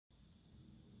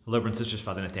Hello, brothers and sisters.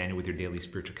 Father Nathaniel with your daily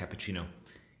spiritual cappuccino.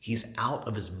 He's out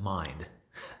of his mind.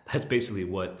 That's basically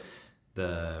what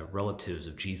the relatives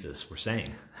of Jesus were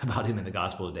saying about him in the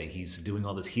gospel today. He's doing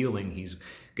all this healing. He's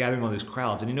gathering all these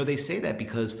crowds. And they say that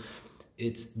because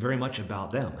it's very much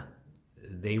about them.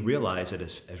 They realize that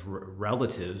as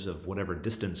relatives of whatever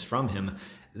distance from him,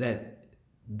 that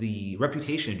the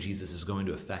reputation of Jesus is going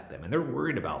to affect them. And they're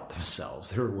worried about themselves.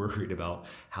 They're worried about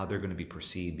how they're going to be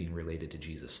perceived being related to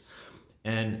Jesus.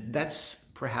 And that's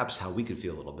perhaps how we could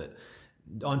feel a little bit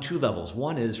on two levels.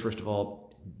 One is, first of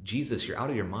all, Jesus, you're out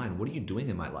of your mind. What are you doing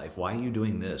in my life? Why are you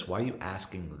doing this? Why are you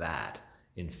asking that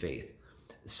in faith?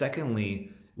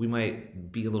 Secondly, we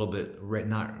might be a little bit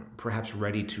not perhaps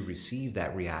ready to receive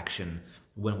that reaction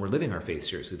when we're living our faith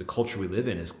seriously. The culture we live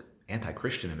in is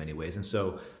anti-Christian in many ways. And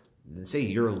so say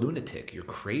you're a lunatic, you're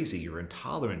crazy, you're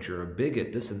intolerant, you're a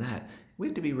bigot, this and that. We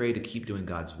have to be ready to keep doing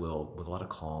God's will with a lot of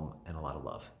calm and a lot of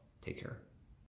love. Take care.